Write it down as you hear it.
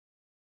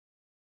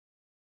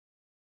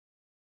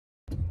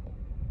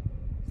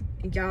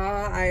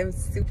Y'all, I am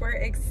super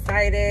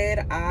excited.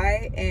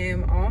 I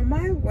am on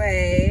my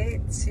way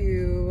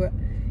to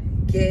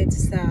get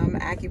some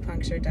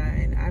acupuncture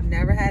done. I've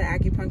never had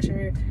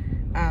acupuncture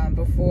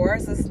before,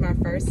 so this is my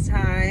first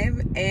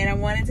time, and I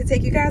wanted to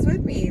take you guys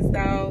with me.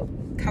 So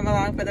come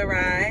along for the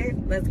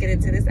ride. Let's get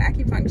into this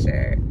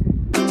acupuncture.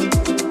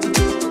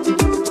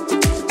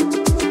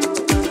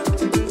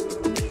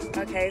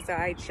 Okay, so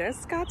I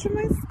just got to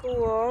my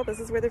school. This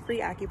is where the free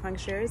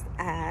acupuncture is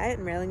at,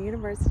 Maryland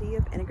University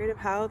of Integrative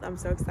Health. I'm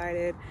so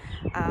excited.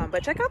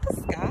 But check out the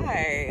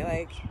sky.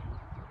 Like,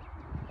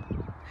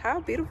 how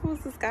beautiful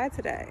is the sky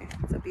today?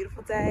 It's a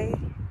beautiful day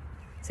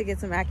to get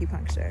some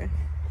acupuncture.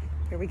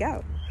 Here we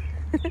go.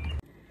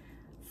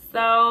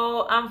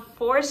 So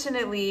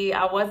unfortunately,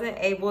 I wasn't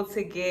able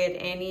to get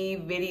any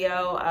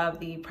video of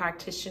the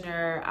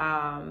practitioner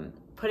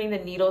putting the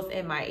needles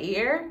in my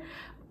ear.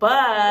 But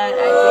I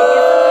did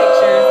get some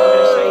pictures. I'm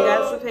gonna show you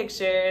guys some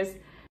pictures.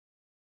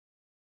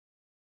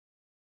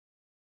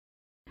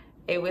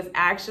 It was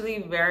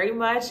actually very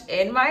much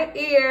in my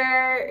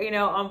ear, you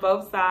know, on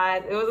both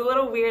sides. It was a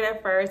little weird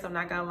at first, I'm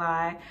not gonna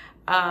lie.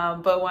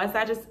 But once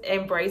I just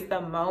embraced the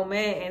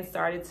moment and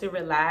started to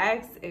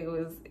relax, it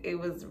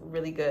was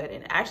really good.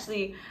 And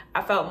actually,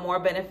 I felt more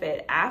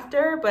benefit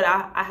after, but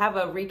I have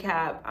a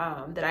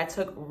recap that I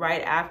took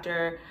right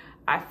after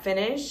I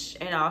finished,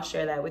 and I'll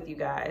share that with you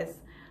guys.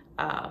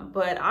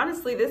 But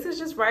honestly, this is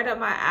just right up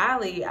my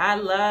alley. I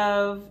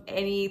love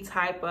any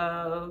type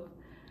of,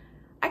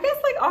 I guess,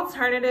 like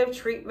alternative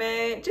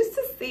treatment, just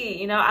to see,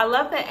 you know, I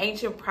love the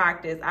ancient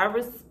practice. I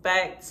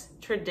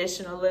respect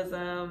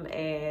traditionalism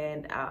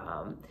and,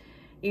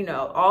 you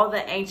know, all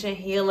the ancient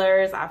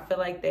healers. I feel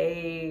like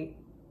they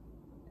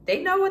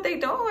know what they're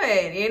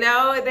doing, you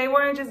know, they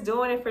weren't just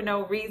doing it for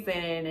no reason.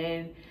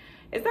 And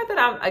it's not that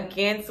I'm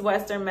against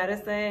Western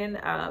medicine.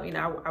 You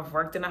know, I've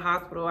worked in a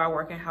hospital, I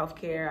work in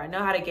healthcare. I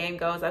know how the game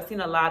goes. I've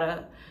seen a lot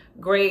of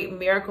great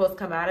miracles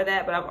come out of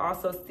that, but I've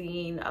also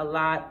seen a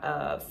lot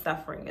of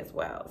suffering as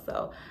well.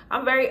 So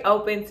I'm very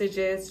open to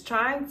just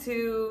trying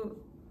to,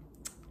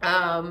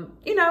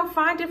 you know,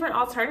 find different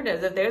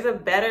alternatives. If there's a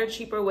better,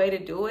 cheaper way to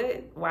do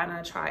it, why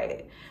not try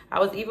it? I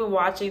was even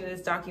watching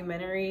this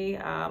documentary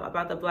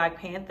about the Black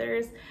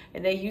Panthers,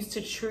 and they used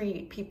to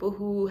treat people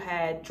who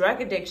had drug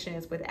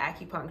addictions with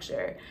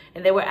acupuncture,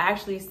 and they were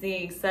actually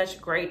seeing such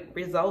great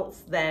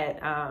results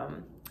that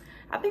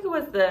I think it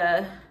was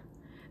the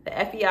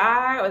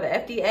FBI or the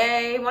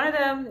FDA, one of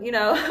them, you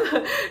know,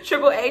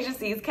 triple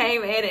agencies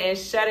came in and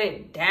shut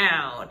it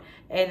down.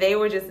 And they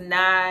were just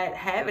not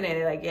having it.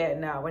 They're like, yeah,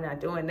 no, we're not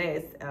doing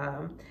this.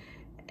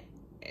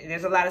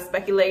 There's a lot of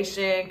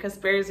speculation,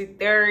 conspiracy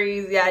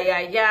theories,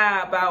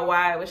 yeah, about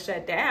why it was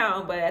shut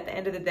down. But at the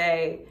end of the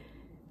day,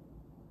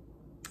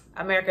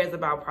 America is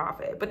about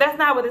profit. But that's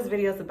not what this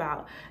video is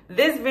about.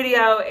 This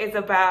video is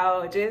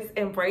about just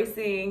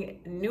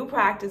embracing new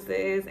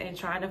practices and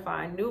trying to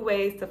find new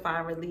ways to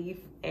find relief.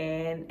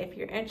 And if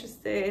you're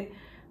interested,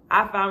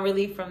 I found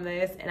relief from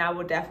this, and I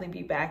will definitely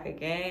be back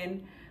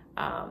again.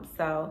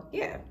 So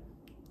yeah.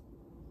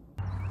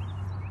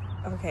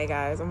 Okay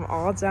guys, I'm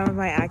all done with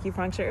my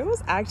acupuncture. It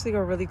was actually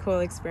a really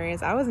cool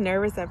experience. I was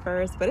nervous at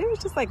first, but it was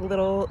just like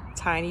little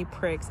tiny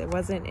pricks. It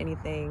wasn't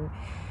anything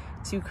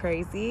too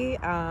crazy.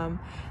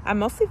 I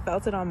mostly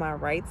felt it on my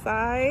right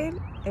side.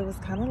 It was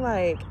kind of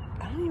like,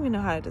 I don't even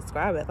know how to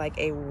describe it, like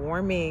a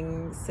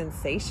warming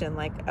sensation,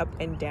 like up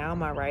and down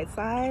my right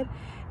side.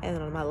 And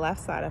then on my left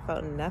side, I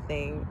felt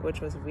nothing,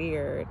 which was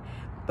weird.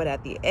 But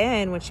at the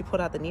end, when she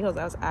pulled out the needles,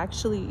 I was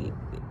actually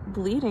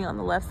bleeding on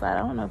the left side.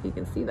 I don't know if you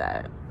can see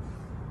that.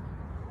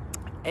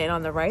 And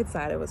on the right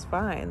side, it was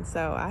fine.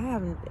 So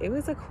it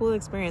was a cool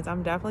experience.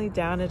 I'm definitely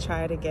down to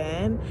try it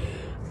again.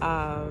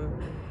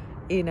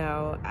 You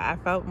know, I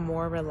felt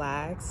more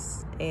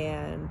relaxed,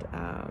 and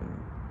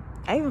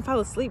I even fell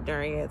asleep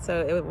during it.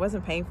 So it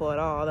wasn't painful at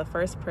all. The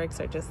first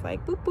pricks are just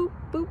like boop, boop,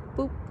 boop,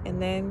 boop.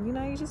 And then, you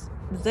know, you just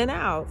zen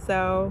out.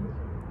 So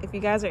if you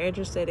guys are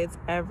interested, it's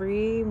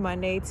every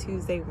Monday,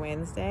 Tuesday,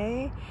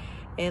 Wednesday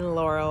in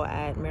Laurel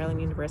at Maryland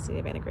University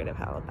of Integrative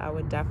Health. I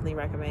would definitely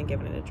recommend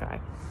giving it a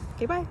try.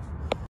 Okay, bye.